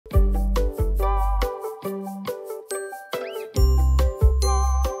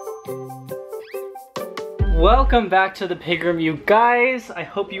Welcome back to the Pig Room, you guys. I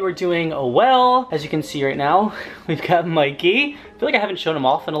hope you are doing well. As you can see right now, we've got Mikey. I feel like I haven't shown him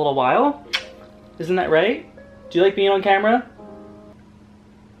off in a little while. Isn't that right? Do you like being on camera?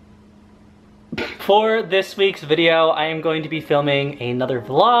 For this week's video, I am going to be filming another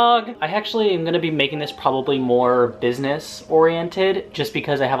vlog. I actually am going to be making this probably more business oriented just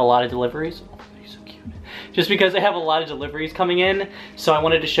because I have a lot of deliveries. Oh, he's so cute. Just because I have a lot of deliveries coming in. So I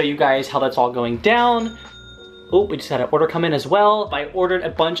wanted to show you guys how that's all going down. Oh, we just had an order come in as well. I ordered a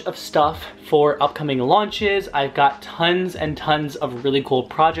bunch of stuff for upcoming launches. I've got tons and tons of really cool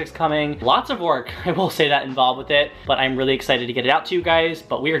projects coming. Lots of work, I will say that, involved with it, but I'm really excited to get it out to you guys,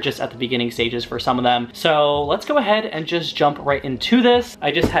 but we are just at the beginning stages for some of them. So let's go ahead and just jump right into this.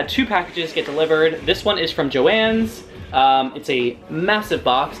 I just had 2 packages get delivered. This one is from Joann's. It's a massive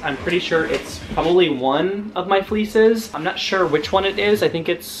box. I'm pretty sure it's probably one of my fleeces. I'm not sure which one it is. I think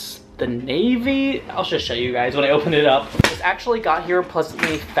it's the navy. I'll just show you guys when I open it up. This actually got here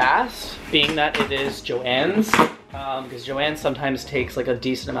pleasantly fast, being that it is Joann's, because Joann's sometimes takes like a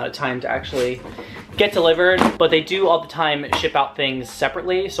decent amount of time to actually get delivered, but they do all the time ship out things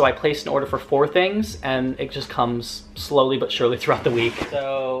separately. So I placed an order for 4 things and it just comes slowly but surely throughout the week.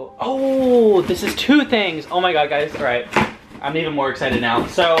 So, oh, this is 2 things. Oh my God, guys. All right, I'm even more excited now.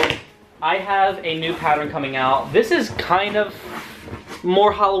 So I have a new pattern coming out. This is kind of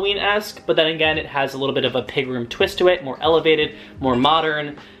more Halloween-esque, but then again, it has a little bit of a Pig Room twist to it, more elevated, more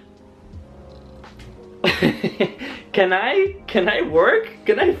modern. Can I work?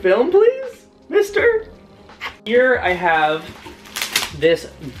 Can I film, please, mister? Here I have this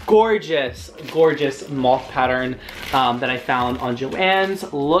gorgeous, gorgeous moth pattern that I found on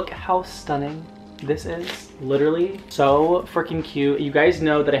Joann's. Look how stunning this is. Literally so freaking cute. You guys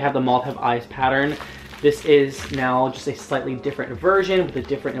know that I have the moth have eyes pattern. This is now just a slightly different version with a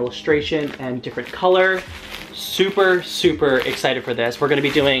different illustration and different color. Super, super excited for this. We're gonna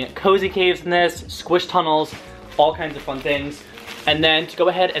be doing cozy caves in this, squish tunnels, all kinds of fun things. And then to go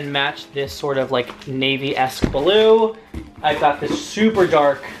ahead and match this sort of like navy-esque blue, I've got this super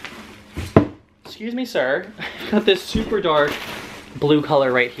dark, excuse me, sir. I've got this super dark blue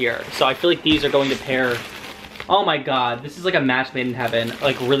color right here. So I feel like these are going to pair. Oh my God, this is like a match made in heaven,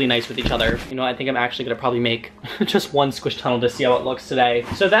 like really nice with each other. You know, I think I'm actually gonna probably make just one squish tunnel to see how it looks today.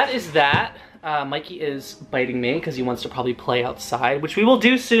 So that is that. Mikey is biting me because he wants to probably play outside, which we will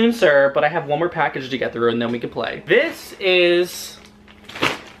do soon, sir, but I have one more package to get through and then we can play. This is,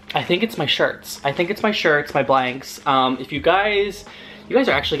 I think it's my shirts. I think it's my shirts, my blanks. If you guys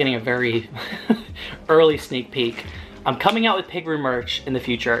are actually getting a very early sneak peek. I'm coming out with Pig Room merch in the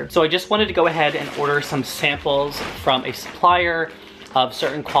future. So I just wanted to go ahead and order some samples from a supplier of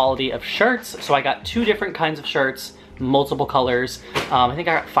certain quality of shirts. So I got 2 different kinds of shirts, multiple colors. I think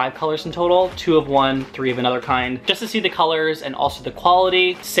I got 5 colors in total, 2 of one, 3 of another kind, just to see the colors and also the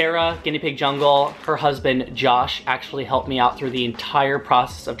quality. Sarah, Guinea Pig Jungle, her husband Josh actually helped me out through the entire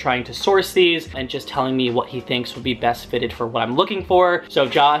process of trying to source these and just telling me what he thinks would be best fitted for what I'm looking for. So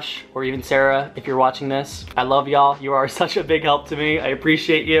Josh, or even Sarah, if you're watching this, I love y'all. You are such a big help to me. I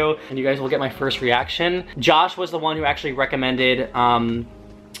appreciate you. And you guys will get my first reaction. Josh was the one who actually recommended,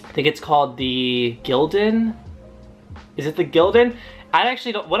 I think it's called the Gildan. Is it the Gildan? I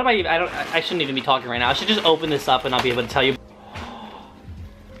actually don't, what am I shouldn't even be talking right now. I should just open this up and I'll be able to tell you.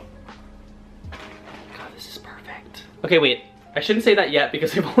 God, this is perfect. Okay, wait, I shouldn't say that yet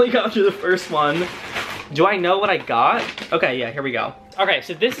because I've only got through the first one. Do I know what I got? Okay, yeah, here we go. Okay,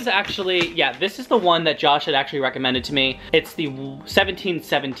 so this is actually, yeah, this is the one that Josh had actually recommended to me. It's the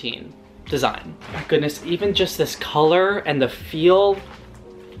 1717 design. My goodness, even just this color and the feel.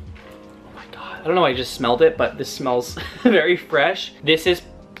 I don't know why I just smelled it, but this smells very fresh. This is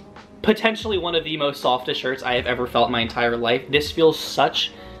potentially one of the most softest shirts I have ever felt in my entire life. This feels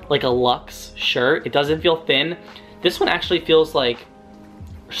such like a luxe shirt. It doesn't feel thin. This one actually feels like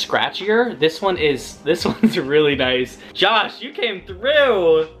scratchier. This one's really nice. Josh, you came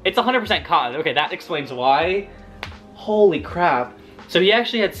through. It's 100% cotton. Okay, that explains why. Holy crap. So he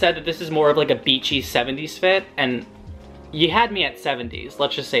actually had said that this is more of like a beachy 70s fit, and you had me at 70s,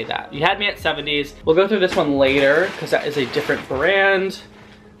 let's just say that. You had me at 70s. We'll go through this one later because that is a different brand,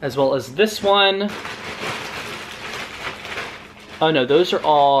 as well as this one. Oh no, those are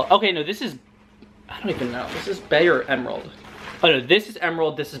all, okay, no, this is, I don't even know. This is Bay or Emerald? Oh no, this is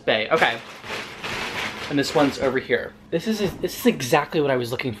Emerald, this is Bay, okay. And this one's over here. This is exactly what I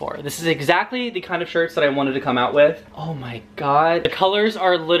was looking for. This is exactly the kind of shirts that I wanted to come out with. Oh my God. The colors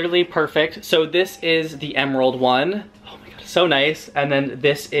are literally perfect. So this is the Emerald one. So nice. And then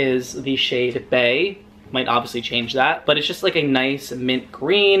this is the shade Bay. might obviously change that, but it's just like a nice mint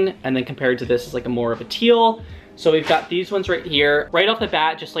green, and then compared to this is like a more of a teal. So we've got these ones right here. Right off the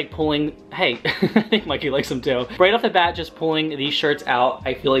bat, just like pulling, hey, I think Mikey likes them too. Right off the bat, just pulling these shirts out,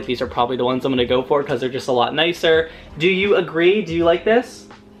 I feel like these are probably the ones I'm gonna go for because they're just a lot nicer. Do you agree? Do you like this?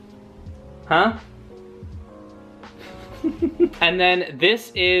 Huh? And then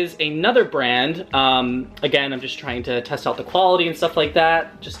this is another brand. Again, I'm just trying to test out the quality and stuff like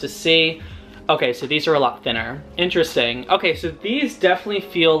that, just to see. Okay, so these are a lot thinner. Interesting. Okay, so these definitely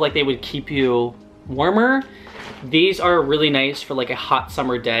feel like they would keep you warmer. These are really nice for like a hot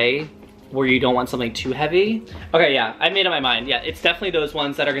summer day where you don't want something too heavy. Okay, yeah, I made up my mind. Yeah, it's definitely those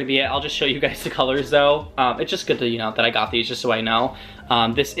ones that are gonna be it. I'll just show you guys the colors though. It's just good to, you know, that I got these just so I know.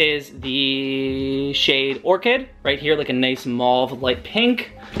 This is the shade Orchid, right here, like a nice mauve light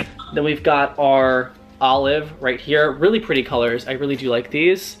pink. Then we've got our olive right here. Really pretty colors, I really do like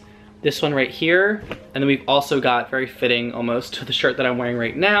these. This one right here. And then we've also got, very fitting almost to the shirt that I'm wearing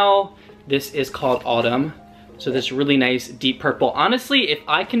right now, this is called Autumn. So this really nice deep purple. Honestly, if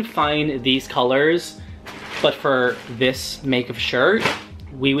I can find these colors, but for this make of shirt,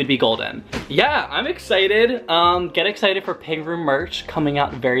 we would be golden. Yeah, I'm excited. Get excited for Pig Room merch coming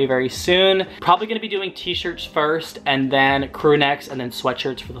out very, very soon. Probably gonna be doing t-shirts first, and then crew necks, and then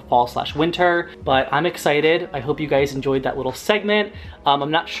sweatshirts for the fall/winter. But I'm excited. I hope you guys enjoyed that little segment.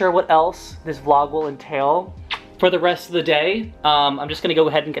 I'm not sure what else this vlog will entail for the rest of the day. I'm just gonna go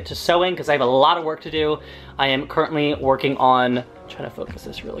ahead and get to sewing because I have a lot of work to do. I am currently working on, trying to focus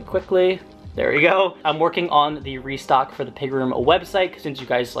this really quickly. There we go. I'm working on the restock for the Pig Room website since you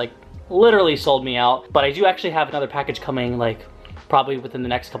guys like literally sold me out. But I do actually have another package coming like probably within the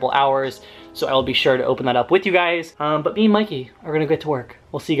next couple hours. So I will be sure to open that up with you guys. But me and Mikey are gonna get to work.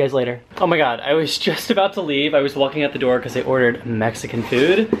 We'll see you guys later. Oh my God, I was just about to leave. I was walking out the door because I ordered Mexican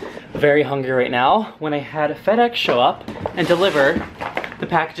food. Very hungry right now when I had FedEx show up and deliver the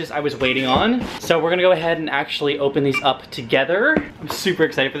packages I was waiting on. So we're gonna go ahead and actually open these up together. I'm super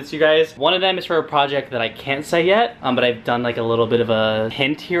excited for this, you guys. One of them is for a project that I can't say yet, but I've done like a little bit of a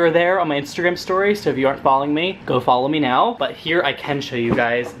hint here or there on my Instagram story. So if you aren't following me, go follow me now. But here I can show you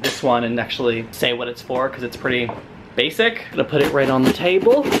guys this one and actually say what it's for because it's pretty basic. I'm gonna put it right on the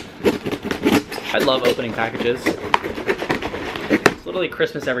table. I love opening packages. It's literally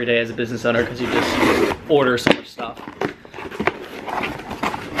Christmas every day as a business owner because you just order so much stuff.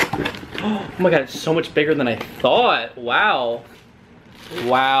 Oh my God, it's so much bigger than I thought. Wow.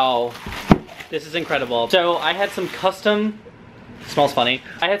 Wow. This is incredible. So I had some custom, smells funny.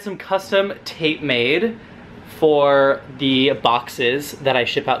 I had some custom tape made for the boxes that I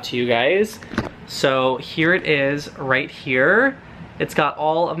ship out to you guys. So here it is right here. It's got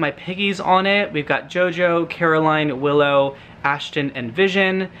all of my piggies on it. We've got Jojo, Caroline, Willow, Ashton, and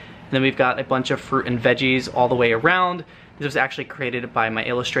Vision. And then we've got a bunch of fruit and veggies all the way around. This was actually created by my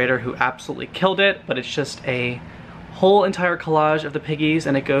illustrator who absolutely killed it, but it's just a whole entire collage of the piggies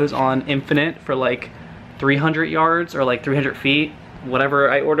and it goes on infinite for like 300 yards or like 300 feet. Whatever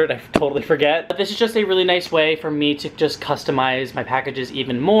I ordered, I totally forget. But this is just a really nice way for me to just customize my packages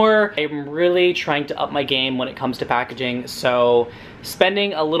even more. I'm really trying to up my game when it comes to packaging, so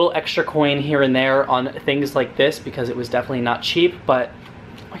spending a little extra coin here and there on things like this because it was definitely not cheap, but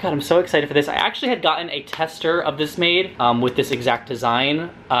oh my God, I'm so excited for this. I actually had gotten a tester of this made with this exact design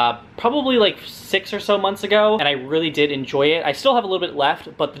probably like 6 or so months ago, and I really did enjoy it. I still have a little bit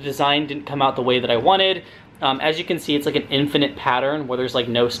left, but the design didn't come out the way that I wanted. As you can see, it's like an infinite pattern where there's like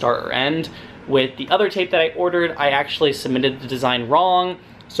no start or end. With the other tape that I ordered, I actually submitted the design wrong.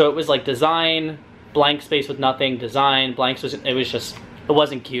 So it was like design, blank space with nothing, design, blank space, it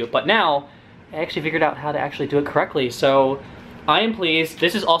wasn't cute. But now, I actually figured out how to actually do it correctly. So I am pleased.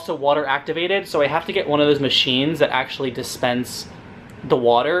 This is also water activated, so I have to get one of those machines that actually dispense the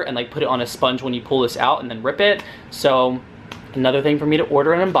water and like put it on a sponge when you pull this out and then rip it. So another thing for me to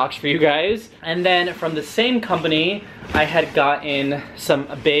order and unbox for you guys. And then from the same company, I had gotten some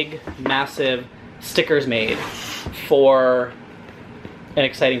big, massive stickers made for an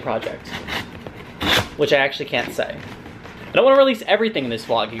exciting project, which I actually can't say. I don't want to release everything in this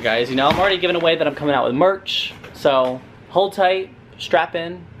vlog, you guys. You know, I'm already giving away that I'm coming out with merch, so hold tight, strap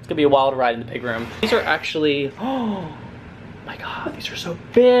in. It's gonna be a wild ride in the Pig Room. These are actually, oh my God, these are so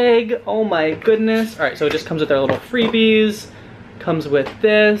big. Oh my goodness. All right, so it just comes with their little freebies. Comes with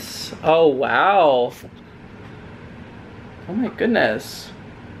this. Oh, wow. Oh my goodness.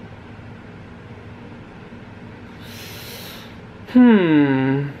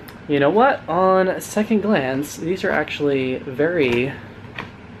 You know what? On second glance, these are actually very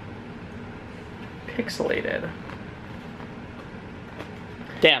pixelated.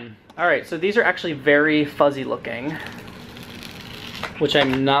 Damn. All right, so these are actually very fuzzy looking, which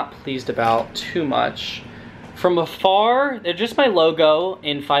I'm not pleased about too much. From afar, they're just my logo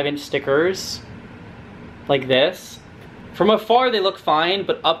in 5-inch stickers, like this. From afar, they look fine,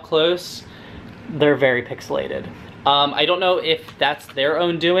 but up close, they're very pixelated. I don't know if that's their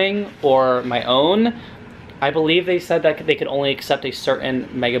own doing or my own. I believe they said that they could only accept a certain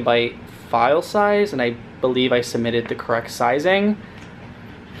megabyte file size, and I believe I submitted the correct sizing.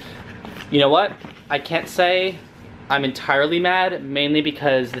 You know what? I can't say I'm entirely mad, mainly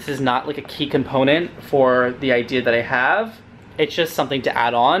because this is not like a key component for the idea that I have. It's just something to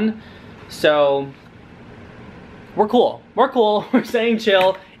add on. So we're cool. We're cool. We're staying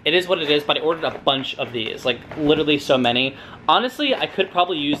chill. It is what it is, but I ordered a bunch of these, like literally so many. Honestly, I could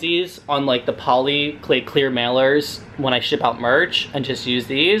probably use these on like the poly clear mailers when I ship out merch and just use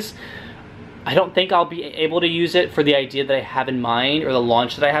these. I don't think I'll be able to use it for the idea that I have in mind or the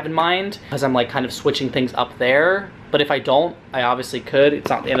launch that I have in mind, because I'm like kind of switching things up there. But if I don't, I obviously could. It's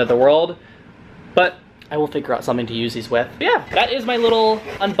not the end of the world, but I will figure out something to use these with. But yeah, that is my little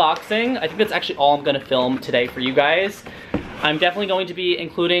unboxing. I think that's actually all I'm gonna film today for you guys. I'm definitely going to be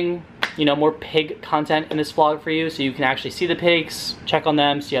including, you know, more pig content in this vlog for you, so you can actually see the pigs, check on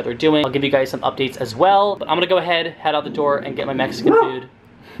them, see how they're doing. I'll give you guys some updates as well. But I'm gonna go ahead, head out the door, and get my Mexican food.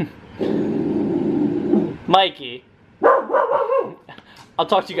 Mikey. I'll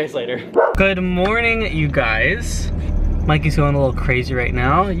talk to you guys later. Good morning, you guys. Mikey's going a little crazy right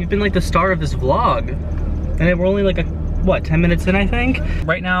now. You've been like the star of this vlog. And we're only like, what, 10 minutes in, I think?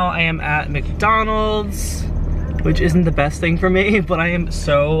 Right now I am at McDonald's, which isn't the best thing for me, but I am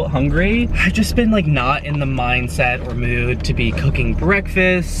so hungry. I've just been like not in the mindset or mood to be cooking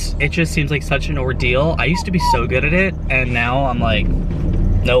breakfast. It just seems like such an ordeal. I used to be so good at it, and now I'm like,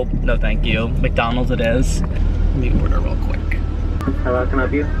 nope, no thank you. McDonald's it is. Let me order real quick. Hello, can I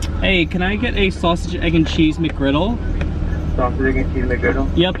help you? Hey, can I get a sausage, egg, and cheese McGriddle? Sausage, egg, and cheese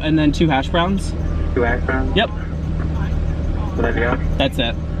McGriddle? Yep, and then 2 hash browns. 2 hash browns? Yep. Will that be all? That's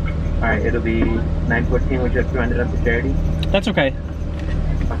it. Alright, it'll be $9.14. Would you have to round it up to charity? That's okay.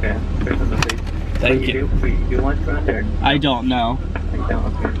 Okay, first on the please. Thank you. Do you want to round there? I don't know. I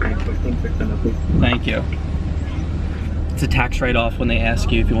don't. Okay, $9.14. First on the please. Thank you. It's a tax write-off when they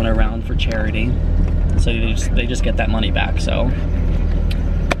ask you if you want to round for charity. So they just get that money back, so.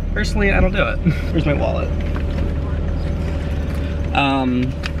 Personally, I don't do it. Where's my wallet?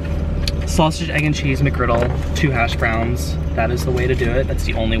 Sausage, egg, and cheese McGriddle, 2 hash browns. That is the way to do it. That's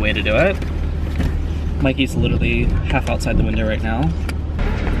the only way to do it. Mikey's literally half outside the window right now.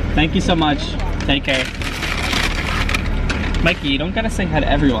 Thank you so much. Take care. Mikey, you don't gotta say hi to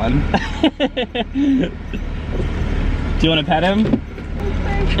everyone. Do you want to pet him?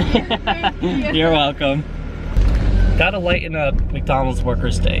 You're welcome. Gotta lighten up McDonald's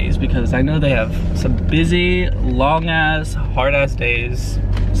workers' days, because I know they have some busy, long-ass, hard-ass days.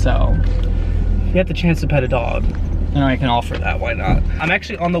 So, if you have the chance to pet a dog, then I can offer that, why not? I'm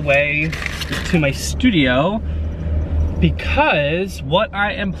actually on the way to my studio, because what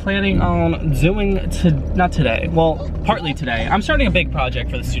I am planning on doing not today, well, partly today. I'm starting a big project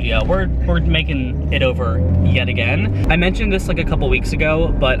for the studio. We're making it over yet again. I mentioned this like a couple weeks ago,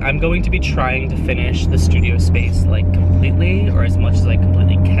 but I'm going to be trying to finish the studio space like completely, or as much as I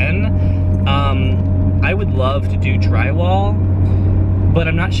completely can. I would love to do drywall, but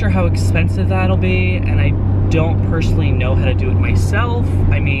I'm not sure how expensive that'll be, and I don't personally know how to do it myself.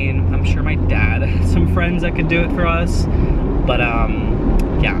 I mean, I'm sure my dad has some friends that could do it for us, but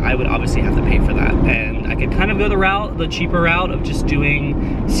yeah, I would obviously have to pay for that. And I could kind of go the cheaper route of just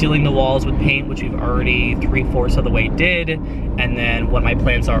sealing the walls with paint, which we've already 3/4 of the way did. And then what my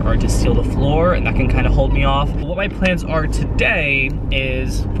plans are to seal the floor, and that can kind of hold me off. What my plans are today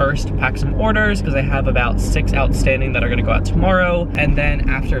is first pack some orders, because I have about 6 outstanding that are gonna go out tomorrow. And then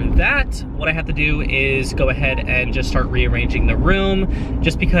after that, what I have to do is go ahead and just start rearranging the room,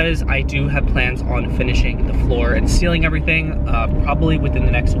 just because I do have plans on finishing the floor and sealing everything, probably within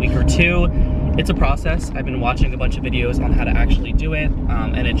the next week or 2. It's a process. I've been watching a bunch of videos on how to actually do it,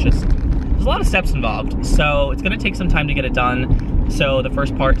 and it's just, there's a lot of steps involved. So it's gonna take some time to get it done. So the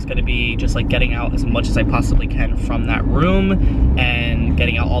first part is gonna be just like getting out as much as I possibly can from that room, and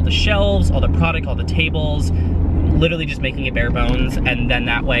getting out all the shelves, all the product, all the tables, literally just making it bare bones, and then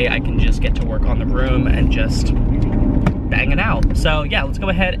that way I can just get to work on the room and just bang it out. So yeah, let's go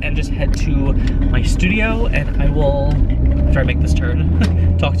ahead and just head to my studio, and I will, after I make this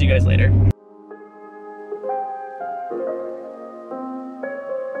turn, talk to you guys later.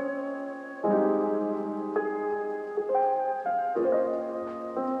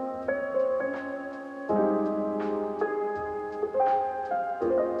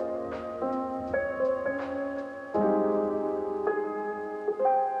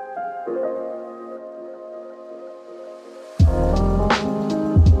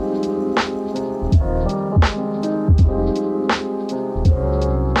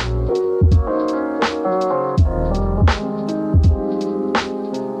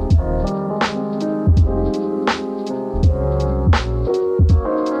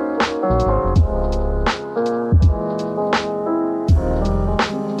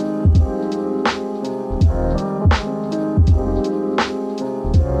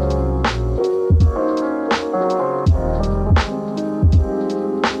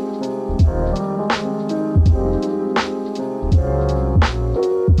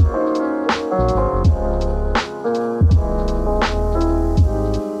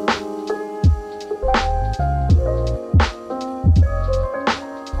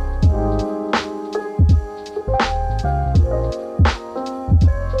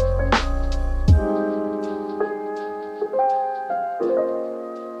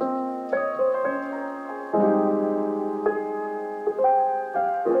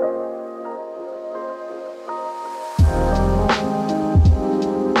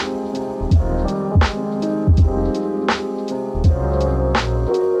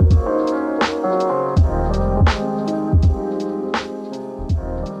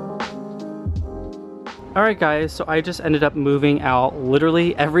 Alright guys, so I just ended up moving out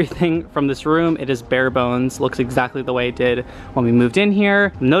literally everything from this room. It is bare bones, looks exactly the way it did when we moved in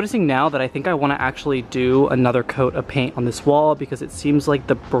here. I'm noticing now that I think I want to actually do another coat of paint on this wall because it seems like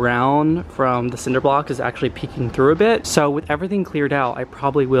the brown from the cinder block is actually peeking through a bit. So with everything cleared out, I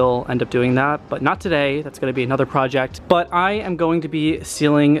probably will end up doing that, but not today. That's going to be another project. But I am going to be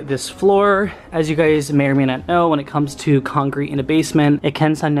sealing this floor. As you guys may or may not know, when it comes to concrete in a basement, it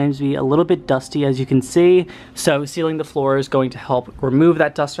can sometimes be a little bit dusty, as you can see. So sealing the floor is going to help remove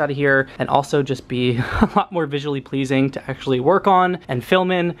that dust out of here and also just be a lot more visually pleasing to actually work on and film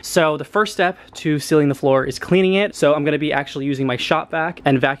in. So the first step to sealing the floor is cleaning it. So I'm going to be actually using my shop vac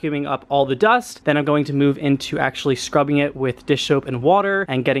and vacuuming up all the dust. Then I'm going to move into actually scrubbing it with dish soap and water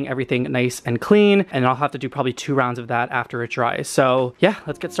and getting everything nice and clean. And I'll have to do probably 2 rounds of that after it dries. So yeah,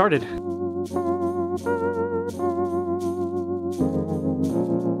 let's get started.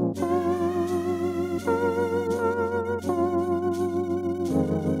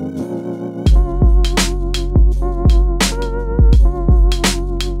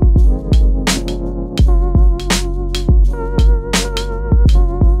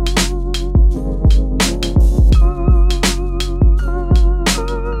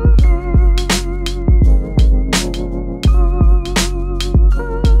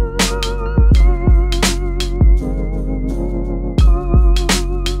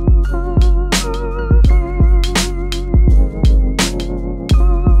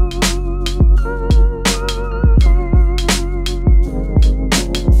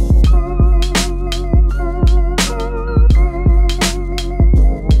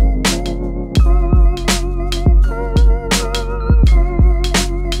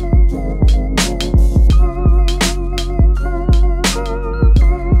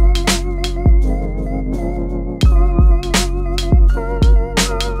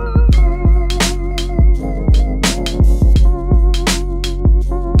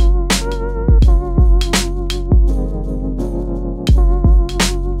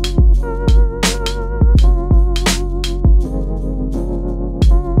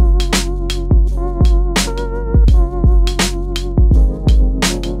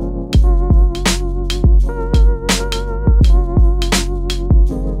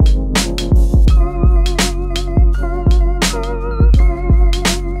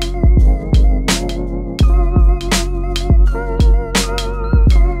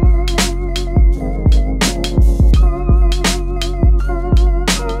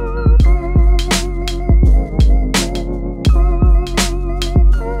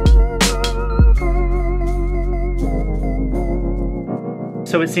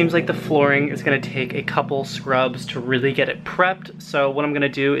 So it seems like the flooring is gonna take a couple scrubs to really get it prepped. So what I'm gonna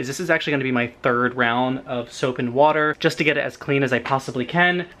do is, this is actually gonna be my 3rd round of soap and water just to get it as clean as I possibly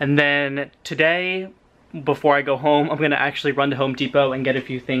can. And then today, before I go home, I'm gonna actually run to Home Depot and get a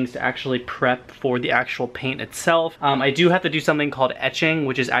few things to actually prep for the actual paint itself. I do have to do something called etching,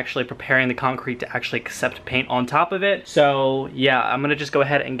 which is actually preparing the concrete to actually accept paint on top of it. So yeah, I'm gonna just go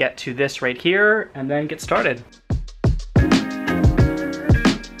ahead and get to this right here and then get started.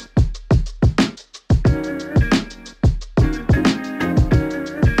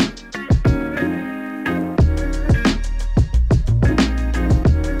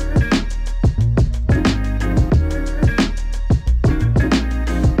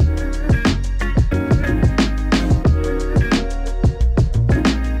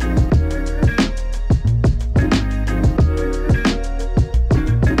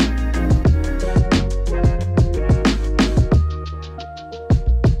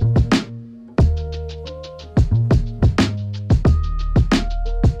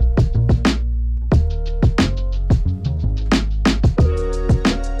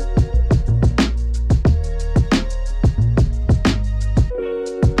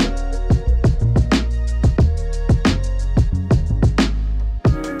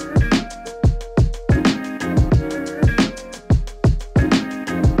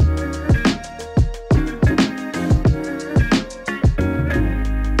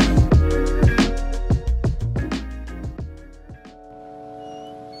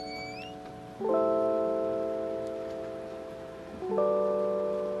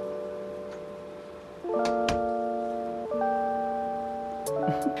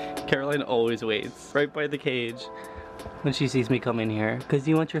 Caroline always waits right by the cage when she sees me come in here. Because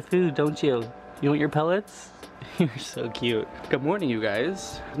you want your food, don't you? You want your pellets? You're so cute. Good morning, you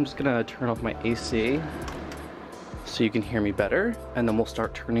guys. I'm just gonna turn off my AC so you can hear me better. And then we'll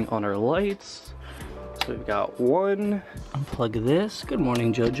start turning on our lights. So we've got one. Unplug this. Good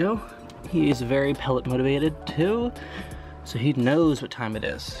morning, Jojo. He is very pellet motivated too. So he knows what time it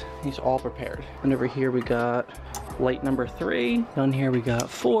is. He's all prepared. And over here we got light number 3. Down here we got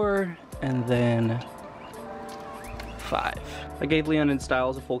 4, and then 5. I gave Leon and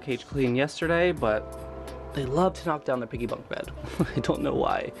Styles a full cage clean yesterday, but they love to knock down their piggy bunk bed. I don't know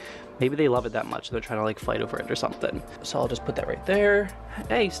why. Maybe they love it that much. They're trying to like fight over it or something. So I'll just put that right there.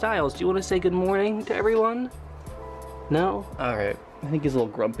 Hey, Styles, do you want to say good morning to everyone? No? All right. I think he's a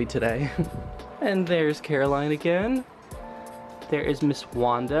little grumpy today. And there's Caroline again. There is Miss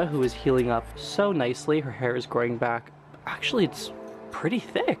Wanda, who is healing up so nicely. Her hair is growing back. Actually, it's pretty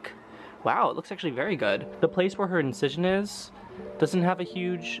thick. Wow, it looks actually very good. The place where her incision is doesn't have a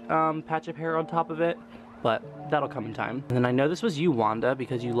huge patch of hair on top of it, but that'll come in time. And then I know this was you, Wanda,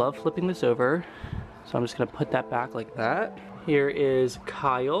 because you love flipping this over. So I'm just gonna put that back like that. Here is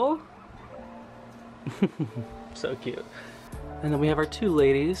Kyle. So cute. And then we have our 2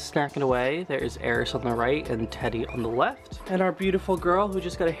 ladies snacking away. There is Eris on the right and Teddy on the left. And our beautiful girl who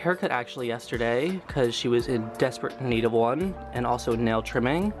just got a haircut actually yesterday because she was in desperate need of one, and also nail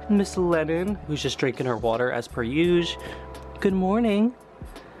trimming. Miss Lennon, who's just drinking her water as per usual. Good morning.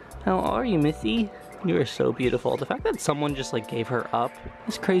 How are you, Missy? You are so beautiful. The fact that someone just like gave her up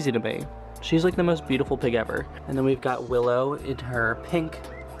is crazy to me. She's like the most beautiful pig ever. And then we've got Willow in her pink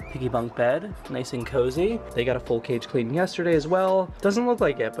piggy bunk bed, nice and cozy. They got a full cage clean yesterday as well. Doesn't look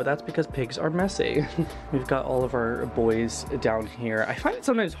like it, but that's because pigs are messy. We've got all of our boys down here. I find it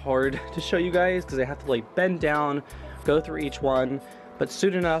sometimes hard to show you guys because I have to like bend down, go through each one. But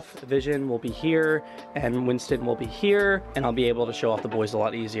soon enough, Vision will be here and Winston will be here, and I'll be able to show off the boys a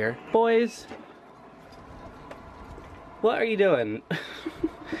lot easier. Boys, what are you doing?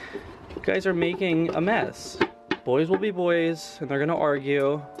 You guys are making a mess. Boys will be boys, and they're gonna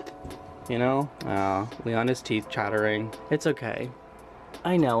argue. You know? Oh, Leona's teeth chattering. It's okay.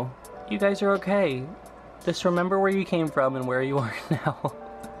 I know. You guys are okay. Just remember where you came from and where you are now.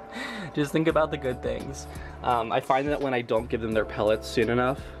 Just think about the good things. I find that when I don't give them their pellets soon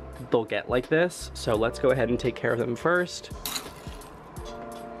enough, they'll get like this. So let's go ahead and take care of them first.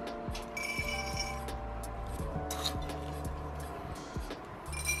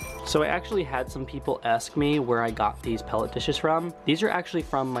 So I actually had some people ask me where I got these pellet dishes from. These are actually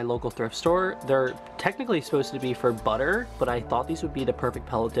from my local thrift store. They're technically supposed to be for butter, but I thought these would be the perfect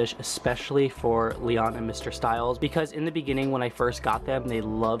pellet dish, especially for Leon and Mr. Styles, because in the beginning when I first got them, they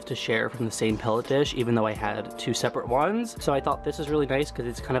loved to share from the same pellet dish, even though I had 2 separate ones. So I thought this is really nice because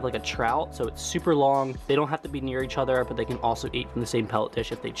it's kind of like a trout, so it's super long. They don't have to be near each other, but they can also eat from the same pellet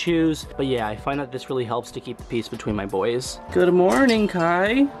dish if they choose. But yeah, I find that this really helps to keep the peace between my boys. Good morning,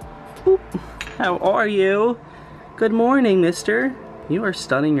 Kai. Boop. How are you? Good morning, mister. You are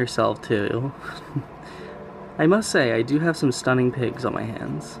stunning yourself too. I must say, I do have some stunning pigs on my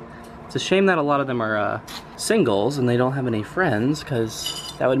hands. It's a shame that a lot of them are singles and they don't have any friends,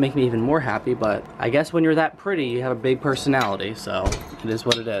 because that would make me even more happy, but I guess when you're that pretty, you have a big personality, so it is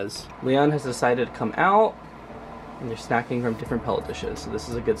what it is. Leon has decided to come out, and they're snacking from different pellet dishes, so this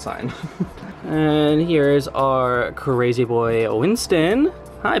is a good sign. And here's our crazy boy, Winston.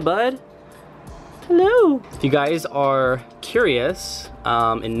 Hi, bud. Hello. If you guys are curious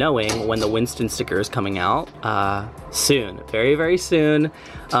in knowing when the Winston sticker is coming out, soon, very, very soon.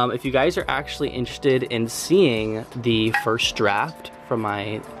 If you guys are actually interested in seeing the first draft from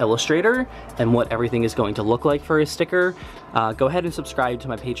my illustrator and what everything is going to look like for a sticker, go ahead and subscribe to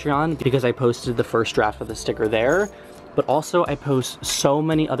my Patreon, because I posted the first draft of the sticker there. But also I post so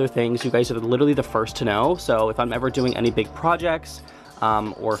many other things. You guys are literally the first to know. So if I'm ever doing any big projects,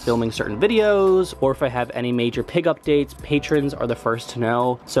 or filming certain videos, or if I have any major pig updates, patrons are the first to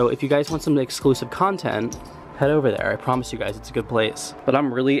know. So if you guys want some exclusive content, head over there. I promise you guys, it's a good place. But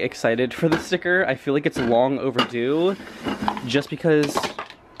I'm really excited for the sticker. I feel like it's long overdue, just because,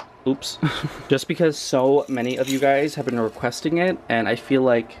 oops, just because so many of you guys have been requesting it, and I feel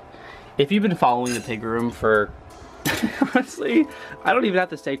like if you've been following the Pig Room for honestly, I don't even have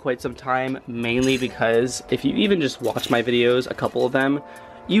to stay quite some time, mainly because if you even just watch my videos, a couple of them,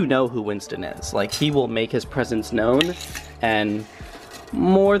 you know who Winston is. Like, he will make his presence known, and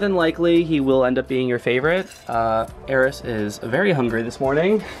more than likely he will end up being your favorite. Eris is very hungry this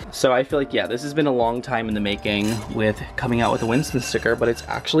morning, so I feel like, yeah, this has been a long time in the making with coming out with a Winston sticker, but it's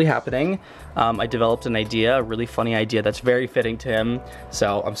actually happening. I developed an idea, a really funny idea that's very fitting to him,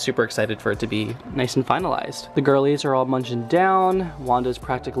 so I'm super excited for it to be nice and finalized. The girlies are all munching down. Wanda's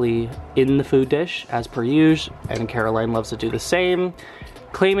practically in the food dish as per usual, and Caroline loves to do the same,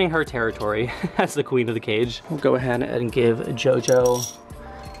 claiming her territory as the queen of the cage. We'll go ahead and give Jojo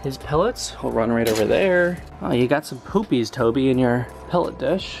his pellets will run right over there. Oh, you got some poopies, Toby, in your pellet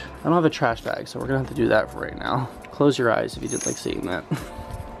dish. I don't have a trash bag, so we're gonna have to do that for right now. Close your eyes if you didn't like seeing that.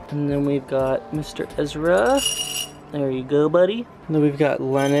 And then we've got Mr. Ezra. There you go, buddy. And then we've got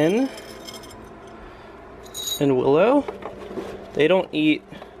Lennon and Willow. They don't eat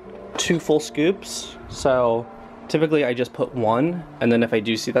 2 full scoops, so typically I just put 1, and then if I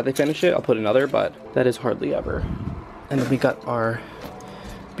do see that they finish it, I'll put another, but that is hardly ever. And then we got our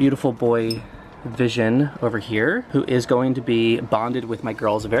beautiful boy Vision over here, who is going to be bonded with my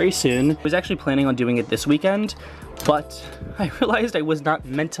girls very soon. I was actually planning on doing it this weekend, but I realized I was not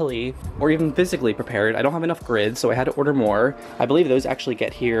mentally or even physically prepared. I don't have enough grids, so I had to order more. I believe those actually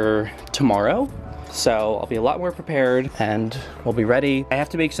get here tomorrow. So I'll be a lot more prepared and we'll be ready. I have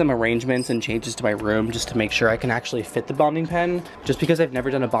to make some arrangements and changes to my room just to make sure I can actually fit the bonding pen, just because I've never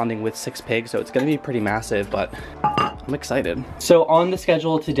done a bonding with 6 pigs, so it's gonna be pretty massive, but I'm excited. So on the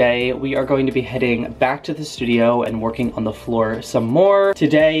schedule today, we are going to be heading back to the studio and working on the floor some more.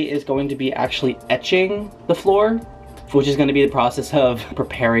 Today is going to be actually etching the floor, which is going to be the process of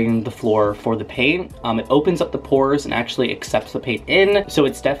preparing the floor for the paint. It opens up the pores and actually accepts the paint in, so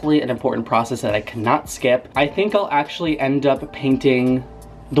it's definitely an important process that I cannot skip. I think I'll actually end up painting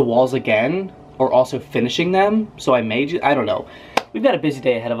the walls again, or also finishing them, so I don't know. We've got a busy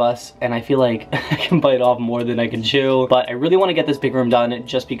day ahead of us, and I feel like I can bite off more than I can chew, but I really want to get this big room done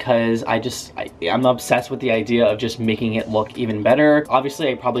just because I'm obsessed with the idea of just making it look even better. Obviously,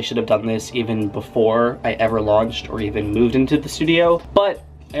 I probably should have done this even before I ever launched or even moved into the studio, but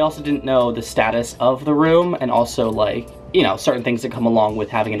I also didn't know the status of the room, and also, like, you know, certain things that come along with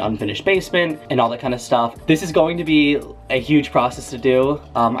having an unfinished basement and all that kind of stuff. This is going to be a huge process to do.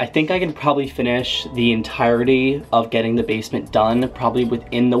 I think I can probably finish the entirety of getting the basement done probably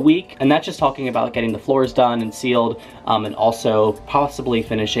within the week. And that's just talking about getting the floors done and sealed, and also possibly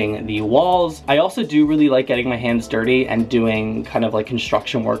finishing the walls. I also do really like getting my hands dirty and doing kind of like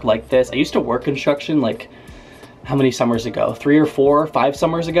construction work like this. I used to work construction like, how many summers ago? 3 or 4, 5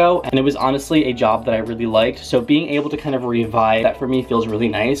 summers ago, and it was honestly a job that I really liked. So being able to kind of revive that for me feels really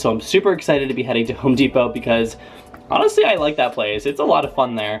nice. So I'm super excited to be heading to Home Depot because honestly, I like that place. It's a lot of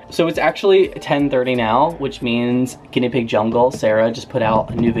fun there. So it's actually 10:30 now, which means Guinea Pig Jungle, Sarah, just put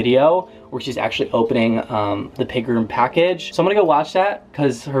out a new video where she's actually opening the pig room package. So I'm gonna go watch that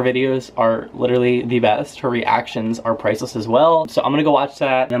because her videos are literally the best. Her reactions are priceless as well. So I'm gonna go watch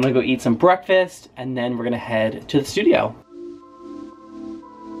that, and I'm gonna go eat some breakfast, and then we're gonna head to the studio.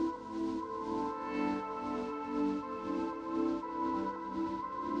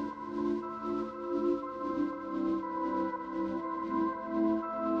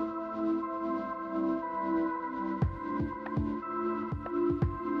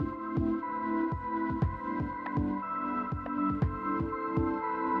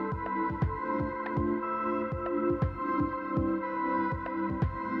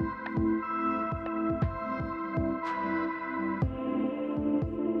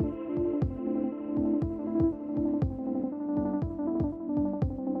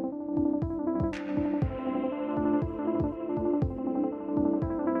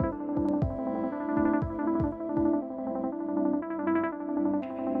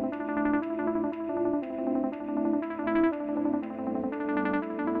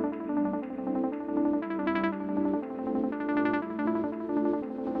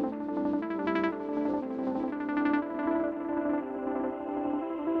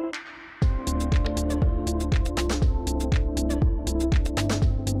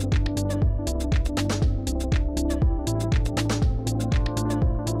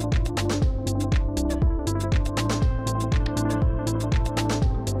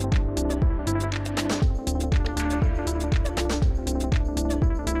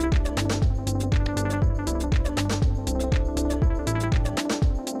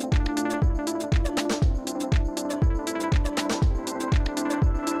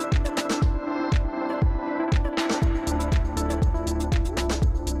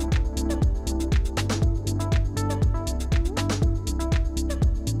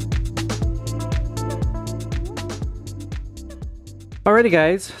 Alrighty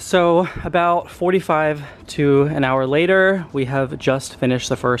guys, so about 45 to an hour later, we have just finished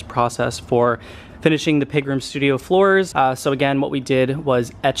the first process for finishing the pig room studio floors. So again, what we did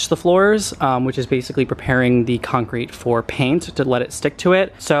was etch the floors, which is basically preparing the concrete for paint to let it stick to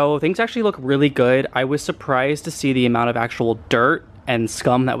it. So things actually look really good. I was surprised to see the amount of actual dirt and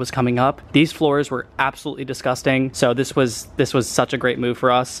scum that was coming up. These floors were absolutely disgusting. So this was such a great move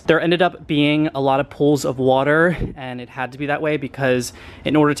for us. There ended up being a lot of pools of water, and it had to be that way because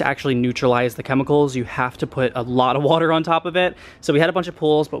in order to actually neutralize the chemicals, you have to put a lot of water on top of it. So we had a bunch of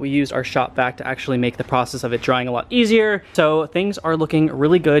pools, but we used our shop vac to actually make the process of it drying a lot easier. So things are looking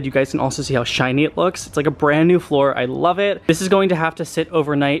really good. You guys can also see how shiny it looks. It's like a brand new floor. I love it. This is going to have to sit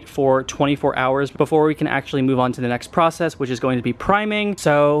overnight for 24 hours before we can actually move on to the next process, which is going to be priming.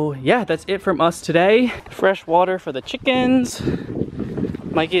 So yeah, that's it from us today. Fresh water for the chickens.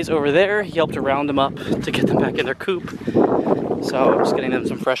 Mikey's over there. He helped to round them up to get them back in their coop. So I'm just getting them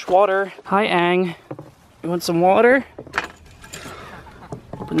some fresh water. Hi, Ang. You want some water?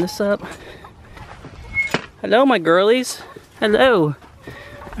 Open this up. Hello, my girlies. Hello.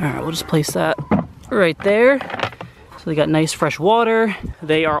 All right, we'll just place that right there. So they got nice fresh water.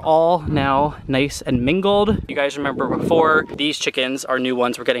 They are all now nice and mingled. You guys remember before, these chickens, our new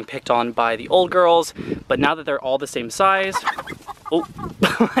ones, were getting picked on by the old girls, but now that they're all the same size, oh,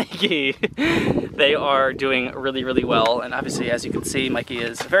 Mikey, they are doing really, really well. And obviously, as you can see, Mikey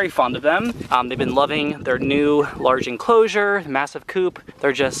is very fond of them. They've been loving their new large enclosure, massive coop.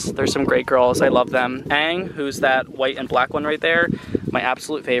 They're some great girls. I love them. Ang, who's that white and black one right there, my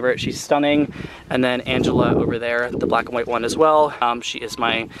absolute favorite. She's stunning. And then Angela over there, the black and white one as well. She is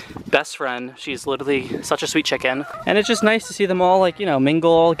my best friend. She's literally such a sweet chicken. And it's just nice to see them all, like, you know,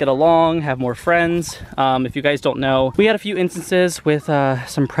 mingle, get along, have more friends. If you guys don't know, we had a few instances with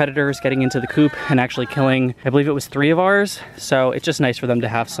some predators getting into the coop and actually killing, I believe it was 3 of ours. So it's just nice for them to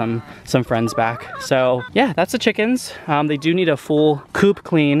have some friends back. So yeah, that's the chickens. They do need a full coop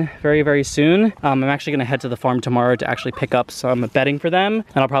clean very, very soon. I'm actually gonna head to the farm tomorrow to actually pick up some bedding for them.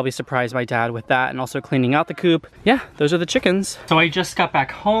 And I'll probably surprise my dad with that and also cleaning out the coop. Yeah, those are the chickens. So I just got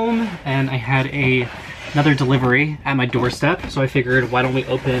back home and I had another delivery at my doorstep. So I figured, why don't we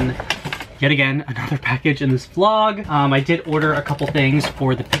open yet again another package in this vlog. I did order a couple things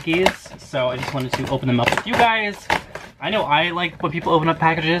for the pickies, so I just wanted to open them up with you guys. I know I like when people open up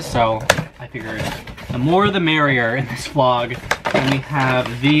packages, so I figured the more the merrier in this vlog. And we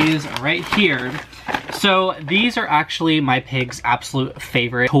have these right here. So these are actually my pig's absolute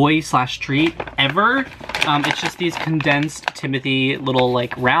favorite toy/treat ever. It's just these condensed Timothy little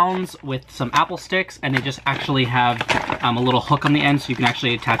like rounds with some apple sticks, and they just actually have a little hook on the end so you can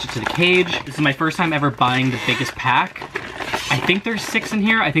actually attach it to the cage. This is my first time ever buying the biggest pack. I think there's 6 in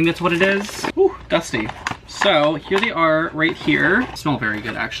here. I think that's what it is. Ooh, dusty. So here they are right here. Smell very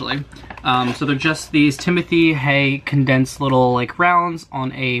good actually. So they're just these Timothy hay condensed little like rounds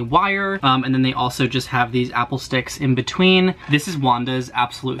on a wire. And then they also just have these apple sticks in between. This is Wanda's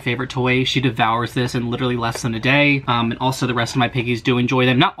absolute favorite toy. She devours this in literally less than a day. And also the rest of my piggies do enjoy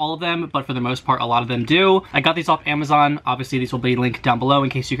them. Not all of them, but for the most part, a lot of them do. I got these off Amazon. Obviously these will be linked down below in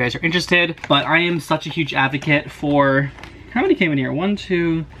case you guys are interested. But I am such a huge advocate for, how many came in here? 1,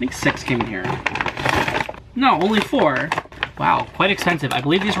 2, I think 6 came in here. No, only 4. Wow, quite expensive. I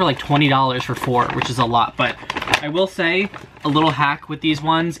believe these were like $20 for 4, which is a lot, but I will say a little hack with these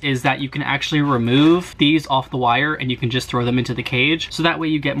ones is that you can actually remove these off the wire and you can just throw them into the cage. So that way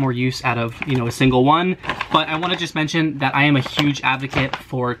you get more use out of, you know, a single one. But I want to just mention that I am a huge advocate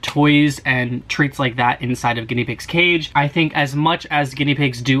for toys and treats like that inside of guinea pig's cage. I think as much as guinea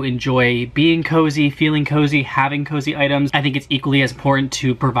pigs do enjoy being cozy, feeling cozy, having cozy items, I think it's equally as important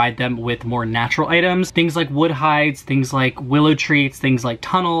to provide them with more natural items. Things like wood hides, things like willow treats, things like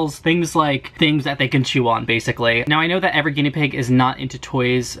tunnels, things that they can chew on, basically. Now I know that every guinea pig is not into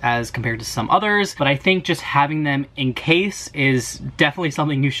toys as compared to some others, but I think just having them in case is definitely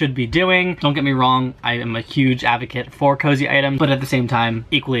something you should be doing. Don't get me wrong, I am a huge advocate for cozy items, but at the same time,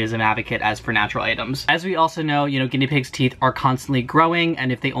 equally as an advocate as for natural items. As we also know, you know, guinea pigs' teeth are constantly growing, and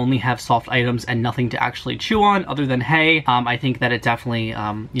if they only have soft items and nothing to actually chew on other than hay, I think that it definitely,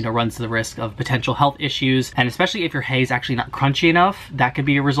 you know, runs the risk of potential health issues, and especially if your hay is actually not crunchy enough, that could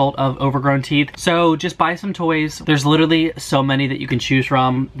be a result of overgrown teeth. So just buy some toys. There's literally so many that you can choose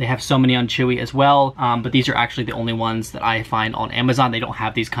from. They have so many on Chewy as well, but these are actually the only ones that I find on Amazon. They don't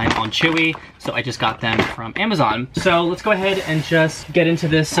have these kind on Chewy, so I just got them from Amazon. So let's go ahead and just get into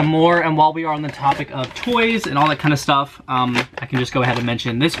this some more, and while we are on the topic of toys and all that kind of stuff, I can just go ahead and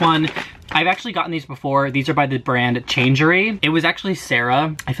mention this one. I've actually gotten these before. These are by the brand Changery. It was actually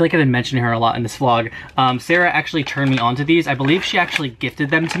Sarah. I feel like I've been mentioning her a lot in this vlog. Sarah actually turned me on to these. I believe she actually gifted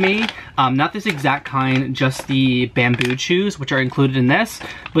them to me. Not this exact kind, just the bamboo chews, which are included in this.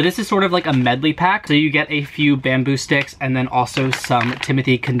 But this is sort of like a medley pack. So you get a few bamboo sticks and then also some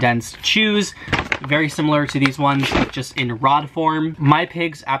Timothy condensed chews. Very similar to these ones, but just in rod form. My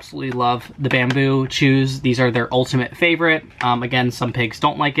pigs absolutely love the bamboo chews. These are their ultimate favorite. Again, some pigs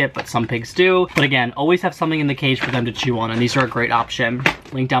don't like it, but some pigs do. But again, always have something in the cage for them to chew on, and these are a great option.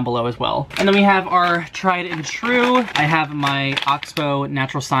 Link down below as well. And then we have our tried and true. I have my Oxbow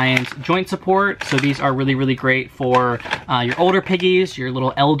Natural Science joint support. So these are really, really great for your older piggies, your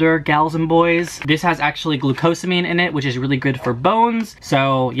little elder gals and boys. This has actually glucosamine in it, which is really good for bones.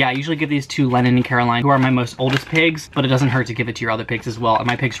 So yeah, I usually give these to Lennon and Caroline, who are my most oldest pigs, but it doesn't hurt to give it to your other pigs as well. And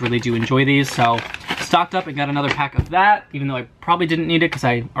my pigs really do enjoy these. So stocked up and got another pack of that, even though I probably didn't need it because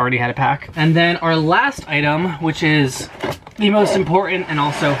I already had a pack. And then our last item, which is the most important and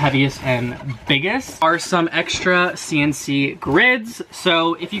also heaviest and biggest, are some extra CNC grids.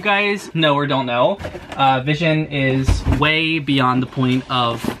 So if you guys know or don't know, Vision is way beyond the point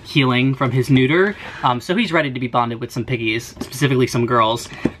of healing from his neuter. So he's ready to be bonded with some piggies, specifically some girls.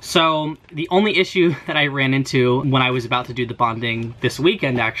 So the only issue that I ran into when I was about to do the bonding this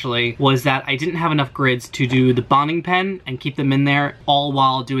weekend actually was that I didn't have enough grids to do the bonding pen and keep them in there all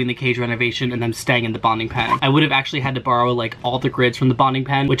while doing the cage renovation and them staying in the bonding pen. I would have actually had to borrow like all the grids from the bonding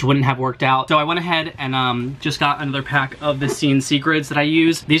pen, which wouldn't have worked out. So I went ahead and just got another pack of the CNC grids that I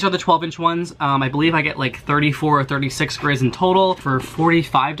use. These are the 12-inch ones. I believe I get like 34 or 36 grids in total for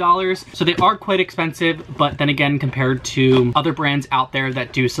 $45. So they are quite expensive, but then again, compared to other brands out there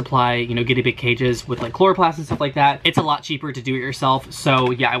that do supply, you know, guinea pig cages with like chloroplast and stuff like that, it's a lot cheaper to do it yourself.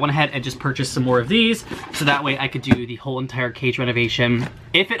 So yeah, I went ahead and just purchased some more of these so that way I could do the whole entire cage renovation.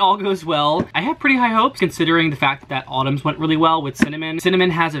 If it all goes well, I have pretty high hopes considering the fact that Autumn's went really well with Cinnamon. Cinnamon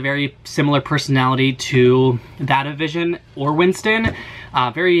has a very similar personality to that of Vision or Winston.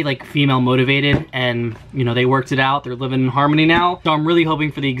 Very like female motivated, and you know, they worked it out. They're living in harmony now. So I'm really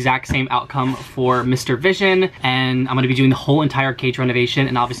hoping for the exact same outcome for Mr. Vision, and I'm gonna be doing the whole entire cage renovation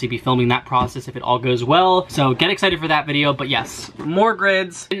and obviously be filming that process if it all goes well. So get excited for that video. But yes, more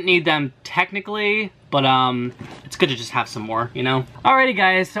grids. Didn't need them technically, but it's good to just have some more, you know? Alrighty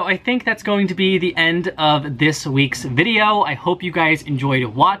guys, so I think that's going to be the end of this week's video. I hope you guys enjoyed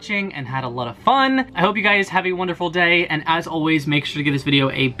watching and had a lot of fun. I hope you guys have a wonderful day, and as always, make sure to give this video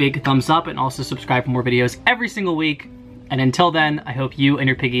a big thumbs up and also subscribe for more videos every single week. And until then, I hope you and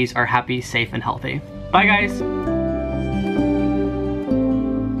your piggies are happy, safe, and healthy. Bye guys!